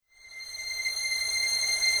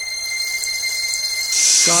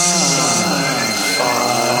Hi,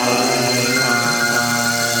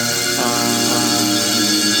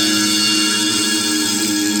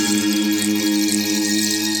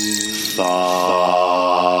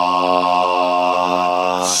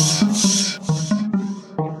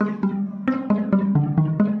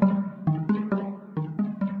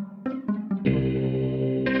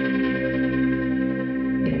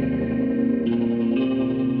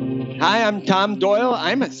 I'm Tom Doyle.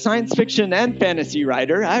 I'm a science fiction and fantasy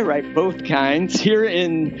writer. I write both kinds here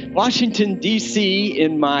in Washington, D.C.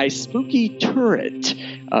 in my spooky turret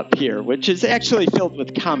up here, which is actually filled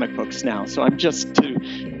with comic books now. So I'm just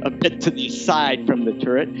a bit to the side from the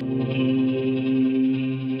turret.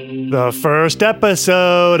 The first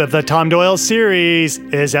episode of the Tom Doyle series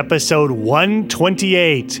is episode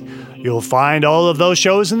 128. You'll find all of those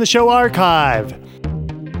shows in the show archive.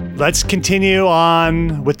 Let's continue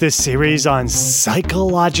on with this series on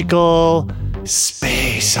psychological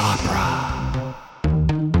space opera.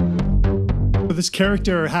 This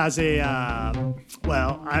character has I'm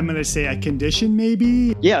going to say a condition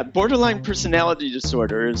maybe? Yeah, borderline personality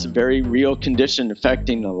disorder is a very real condition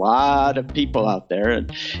affecting a lot of people out there.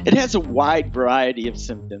 And it has a wide variety of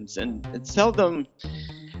symptoms. And it's seldom,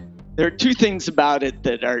 there are two things about it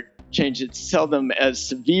that are changed. It's seldom as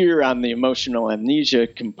severe on the emotional amnesia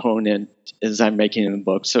component as I'm making in the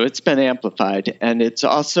book. So it's been amplified. And it's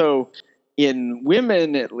also, in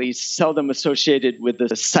women at least, seldom associated with the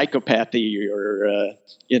psychopathy or,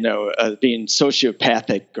 being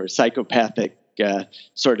sociopathic or psychopathic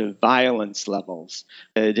sort of violence levels.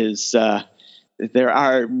 It is, there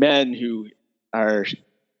are men who are,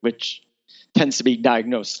 which tends to be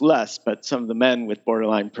diagnosed less, but some of the men with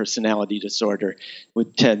borderline personality disorder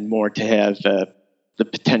would tend more to have the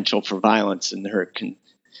potential for violence in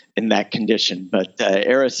that condition. But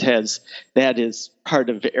Eris has, that is part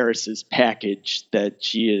of Eris's package, that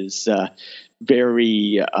she is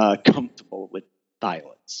very comfortable with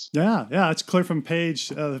violence. Yeah, it's clear from page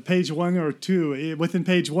 1 or 2. Within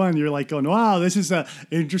page 1, you're like going, "Wow, this is an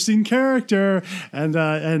interesting character,"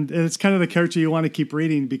 and it's kind of the character you want to keep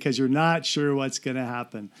reading because you're not sure what's going to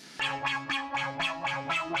happen.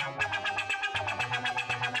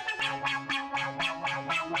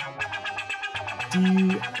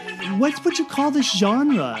 What would you call this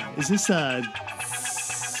genre? Is this a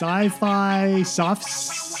sci-fi, soft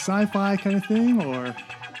sci-fi kind of thing, or?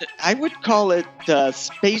 I would call it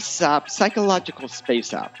psychological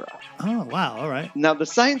space opera. Oh, wow. All right. Now, the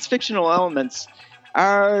science fictional elements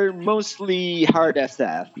are mostly hard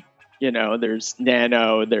SF. There's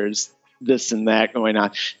nano, there's this and that going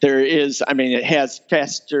on. There is, it has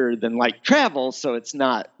faster than light travel, so it's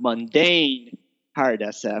not mundane hard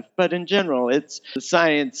SF. But in general, it's the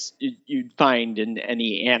science you'd find in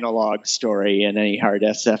any analog story and any hard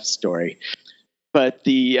SF story. But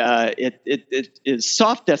it is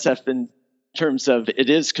soft SF in terms of it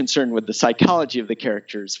is concerned with the psychology of the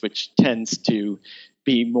characters, which tends to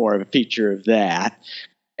be more of a feature of that.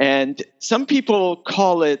 And some people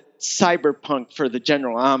call it cyberpunk for the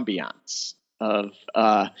general ambiance of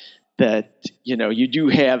that, you do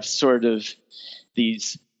have sort of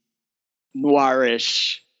these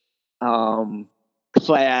noirish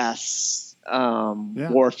class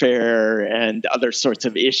warfare and other sorts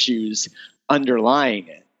of issues underlying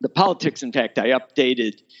it. The politics, in fact, I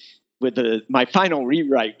updated with my final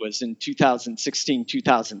rewrite was in 2016,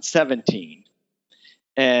 2017.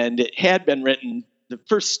 And it had been written, the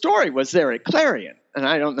first story was there at Clarion. And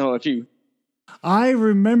I don't know if you... I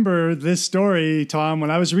remember this story, Tom.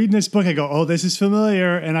 When I was reading this book, I go, oh, this is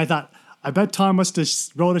familiar. And I thought, I bet Tom must have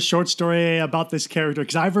wrote a short story about this character,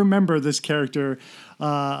 because I remember this character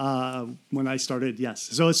when I started, yes.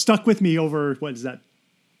 So it stuck with me over, what is that?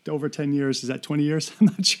 Over 10 years. Is that 20 years? I'm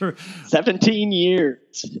not sure. 17 years.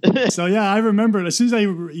 So yeah, I remember it. As soon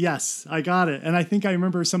as I got it. And I think I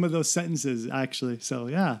remember some of those sentences actually. So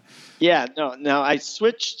yeah. Yeah, no, I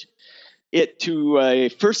switched it to a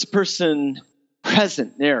first person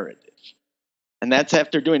present narrative. And that's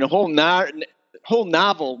after doing a whole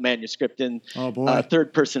novel manuscript in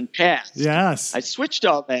third person past. Yes. I switched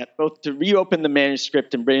all that both to reopen the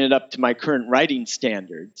manuscript and bring it up to my current writing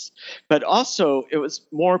standards, but also it was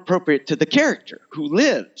more appropriate to the character who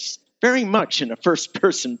lives very much in a first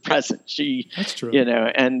person present. That's true.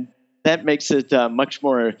 And that makes it much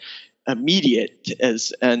more immediate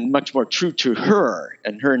and much more true to her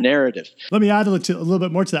and her narrative. Let me add a little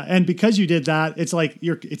bit more to that. And because you did that, it's like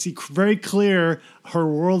it's very clear her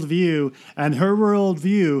worldview, and her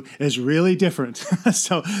worldview is really different.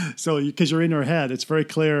 so because you're in her head, it's very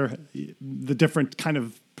clear the different kind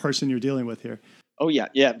of person you're dealing with here. Oh yeah,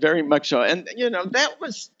 very much so. And that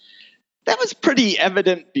was that was pretty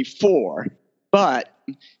evident before, but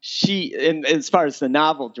as far as the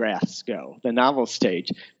novel drafts go, the novel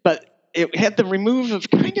stage, but it had the remove of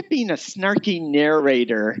kind of being a snarky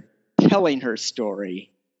narrator telling her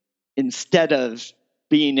story instead of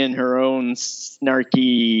being in her own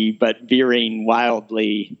snarky but veering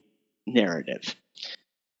wildly narrative.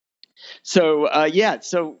 So, I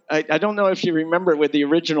don't know if you remember with the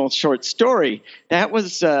original short story, that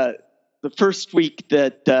was the first week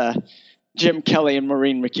that Jim Kelly and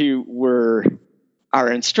Maureen McHugh were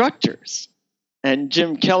our instructors. And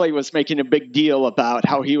Jim Kelly was making a big deal about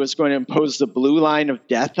how he was going to impose the blue line of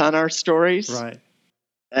death on our stories. Right.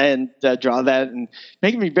 And draw that, and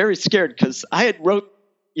making me very scared because I had kind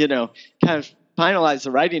of finalized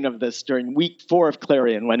the writing of this during week 4 of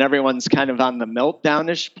Clarion when everyone's kind of on the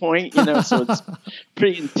meltdownish point, so it's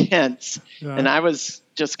pretty intense. Yeah. And I was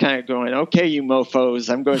just kind of going, okay, you mofos,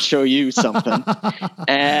 I'm going to show you something.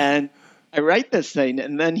 And I write this thing,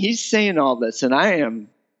 and then he's saying all this, and I am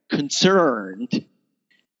concerned.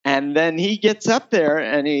 And then he gets up there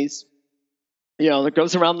and he's, it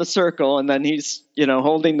goes around the circle, and then he's,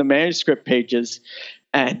 holding the manuscript pages,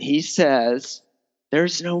 and he says,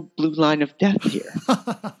 there's no blue line of death here.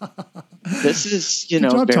 This is,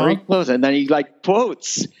 very close. And then he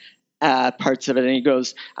quotes parts of it, and he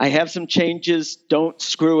goes, I have some changes, don't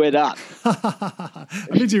screw it up. That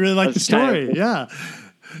means you really like the story. Yeah.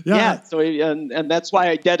 So and that's why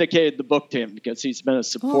I dedicated the book to him, because he's been a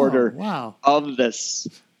supporter of this.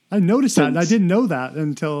 I noticed that, and I didn't know that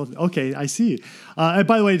until, okay, I see. And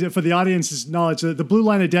by the way, for the audience's knowledge, the blue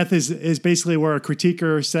line of death is basically where a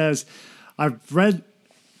critiquer says, I've read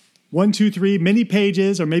 1, 2, 3, many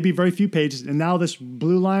pages, or maybe very few pages, and now this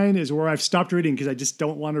blue line is where I've stopped reading because I just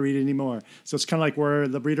don't want to read anymore. So it's kind of like where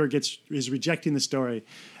the reader is rejecting the story.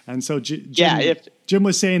 And so Jim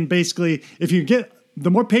was saying basically, if you get the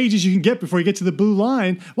more pages you can get before you get to the blue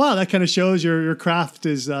line, wow, that kind of shows your craft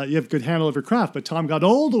is, you have good handle of your craft. But Tom got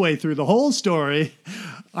all the way through the whole story.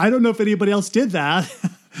 I don't know if anybody else did that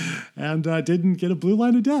and didn't get a blue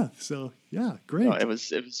line of death. So yeah, great. No, it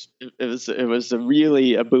was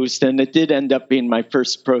really a boost, and it did end up being my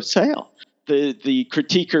first pro sale. The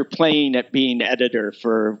critiquer playing at being editor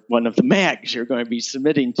for one of the mags you're going to be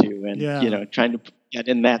submitting to, and trying to get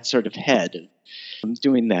in that sort of head. I'm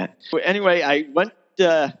doing that. Anyway, I went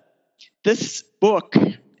this book,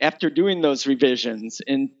 after doing those revisions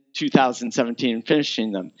in 2017 and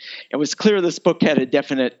finishing them, it was clear this book had a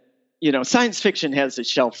definite, science fiction has a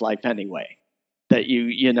shelf life anyway. That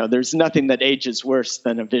there's nothing that ages worse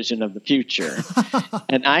than a vision of the future.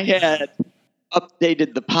 And I had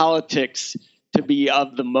updated the politics to be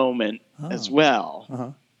of the moment as well.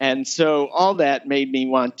 Uh-huh. And so all that made me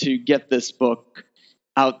want to get this book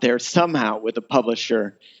out there somehow with a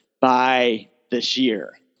publisher by this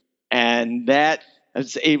year. And that I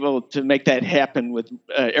was able to make that happen with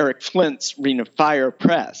Eric Flint's Ring of Fire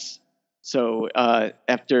Press. So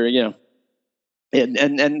after,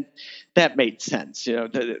 and that made sense.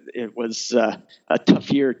 It was a tough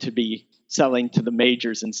year to be selling to the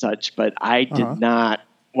majors and such, but I did not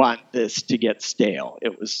want this to get stale.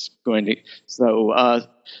 It was going to,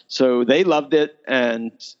 so they loved it,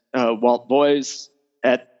 and Walt Boys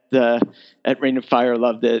at Ring of Fire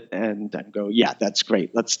loved it, and I go, yeah, that's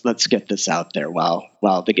great. Let's get this out there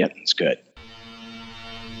while the getting's good.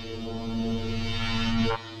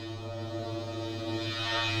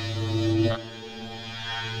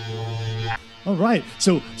 All right.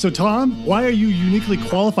 So Tom, why are you uniquely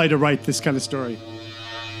qualified to write this kind of story?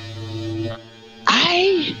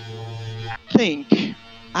 I think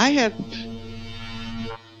I have,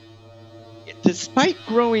 despite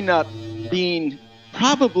growing up being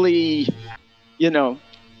probably,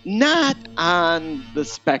 not on the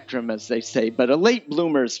spectrum, as they say, but a late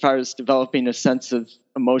bloomer as far as developing a sense of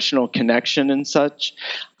emotional connection and such,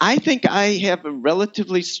 I think I have a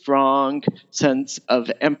relatively strong sense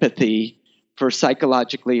of empathy for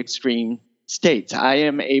psychologically extreme states. I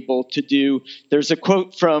am able to do, there's a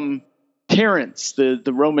quote from Terence, the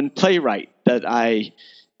Roman playwright, that I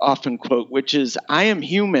often quote, which is, I am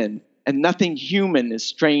human and nothing human is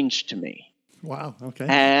strange to me. Wow, okay.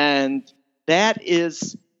 And that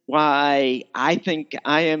is why I think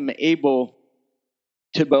I am able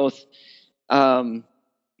to both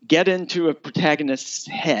get into a protagonist's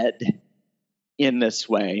head in this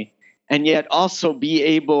way, and yet also be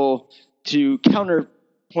able to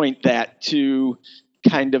counterpoint that to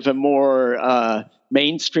kind of a more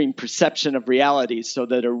mainstream perception of reality, so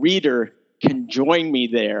that a reader can join me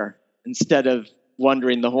there instead of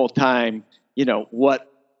wondering the whole time, what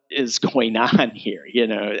is going on here,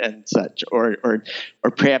 and such, or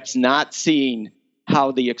perhaps not seeing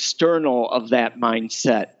how the external of that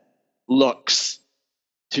mindset looks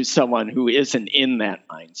to someone who isn't in that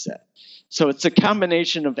mindset. So it's a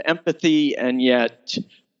combination of empathy and yet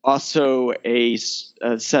also a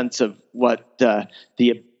sense of what the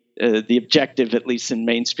objective, at least in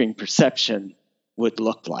mainstream perception, would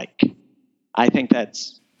look like. I think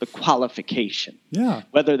that's the qualification. Yeah.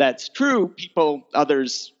 Whether that's true,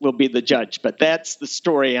 others will be the judge. But that's the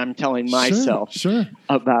story I'm telling myself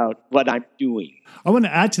about what I'm doing. I want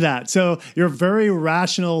to add to that. So you're a very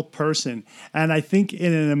rational person, and I think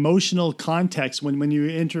in an emotional context, when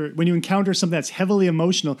you encounter something that's heavily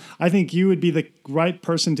emotional, I think you would be the right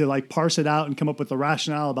person to like parse it out and come up with a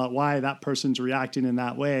rationale about why that person's reacting in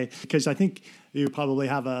that way. Because I think you probably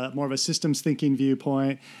have more of a systems thinking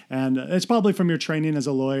viewpoint, and it's probably from your training as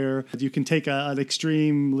a lawyer. You can take an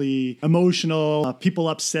extremely emotional, people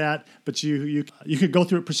upset, but you could go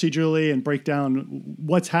through it procedurally and break down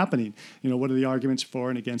what's happening. What are the arguments for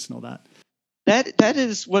and against and all that. That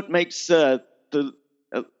is what makes the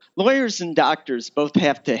lawyers and doctors both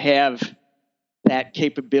have to have that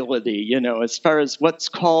capability. As far as what's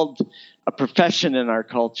called a profession in our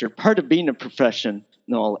culture, part of being a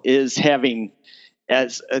professional is having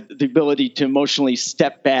the ability to emotionally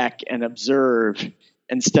step back and observe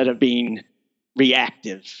instead of being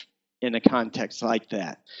reactive in a context like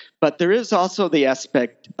that. But there is also the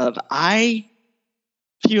aspect of I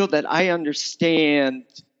feel that I understand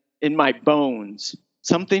in my bones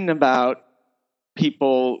something about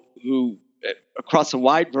people who, across a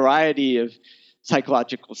wide variety of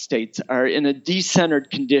psychological states, are in a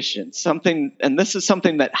decentered condition. And this is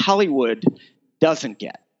something that Hollywood doesn't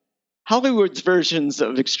get. Hollywood's versions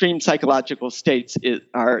of extreme psychological states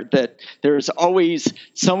are that there's always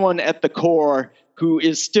someone at the core who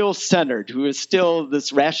is still centered, who is still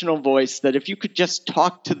this rational voice that if you could just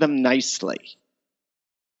talk to them nicely,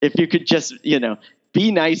 if you could just,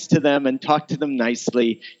 be nice to them and talk to them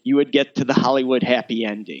nicely, you would get to the Hollywood happy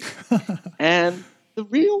ending. And the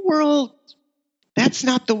real world, that's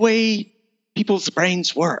not the way people's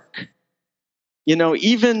brains work.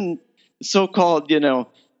 Even the so-called,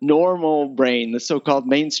 normal brain, the so-called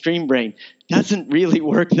mainstream brain, doesn't really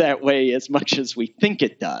work that way as much as we think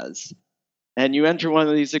it does. And you enter one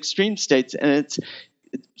of these extreme states, and it's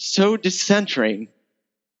so decentering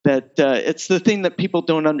that it's the thing that people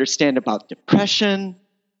don't understand about depression.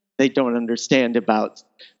 They don't understand about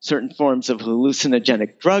certain forms of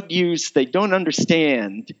hallucinogenic drug use. They don't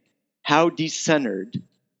understand how decentered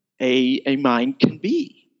a mind can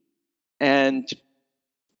be. And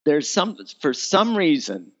for some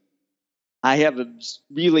reason, I have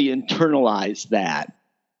really internalized that,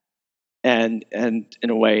 and in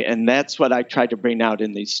a way, and that's what I try to bring out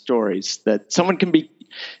in these stories, that someone can be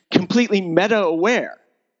completely meta-aware.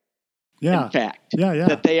 Yeah. In fact, yeah.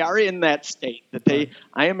 that they are in that state,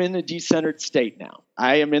 I am in a decentered state now.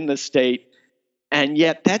 I am in the state, and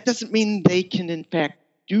yet that doesn't mean they can, in fact,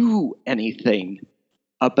 do anything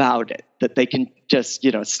about it, that they can just,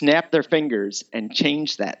 snap their fingers and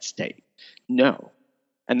change that state. No.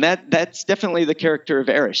 And that's definitely the character of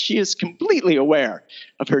Eris. She is completely aware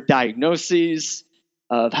of her diagnoses,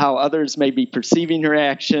 of how others may be perceiving her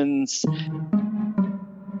actions.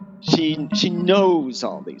 She knows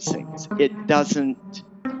all these things. It doesn't,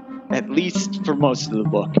 at least for most of the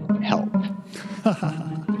book, help.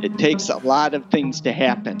 It takes a lot of things to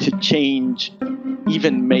happen to change,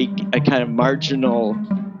 even make a kind of marginal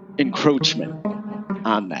encroachment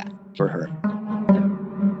on that for her.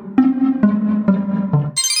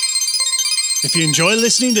 If you enjoy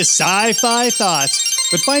listening to Sci-Fi Thoughts,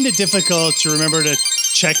 but find it difficult to remember to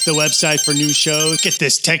check the website for new shows, get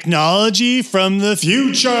this technology from the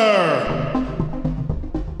future.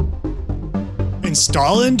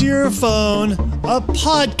 Install into your phone a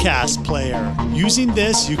podcast player. Using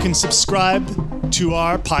this, you can subscribe to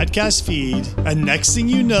our podcast feed, and next thing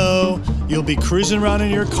you know, you'll be cruising around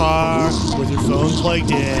in your car with your phone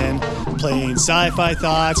plugged in, playing Sci-Fi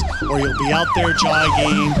Thoughts, or you'll be out there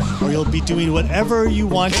jogging, or you'll be doing whatever you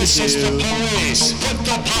want to do. This is the police. Put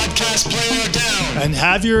the podcast player down. And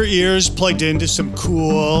have your ears plugged into some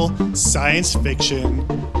cool science fiction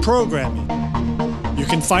programming. You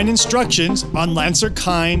can find instructions on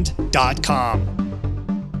lancerkind.com.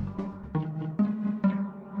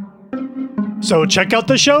 So check out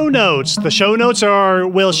the show notes. The show notes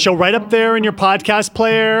will show right up there in your podcast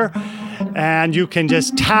player, and you can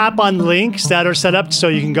just tap on links that are set up so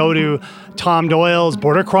you can go to Tom Doyle's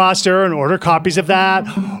Border Crosser and order copies of that,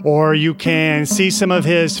 or you can see some of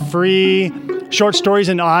his free short stories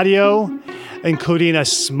in audio, including a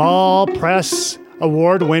small press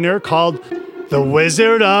award winner called The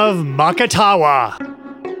Wizard of Makatawa.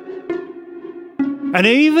 And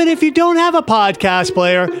even if you don't have a podcast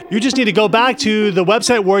player, you just need to go back to the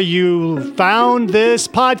website where you found this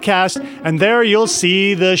podcast, and there you'll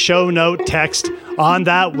see the show note text on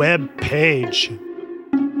that web page.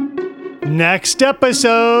 Next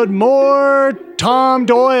episode, more Tom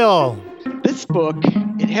Doyle. This book,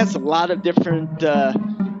 it has a lot of different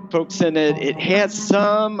folks in it. It has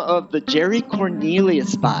some of the Jerry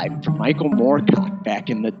Cornelius vibe from Michael Moorcock back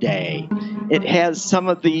in the day. It has some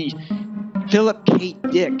of the Philip K.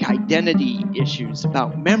 Dick identity issues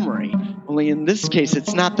about memory. Only in this case,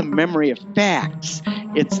 it's not the memory of facts.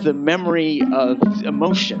 It's the memory of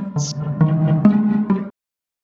emotions.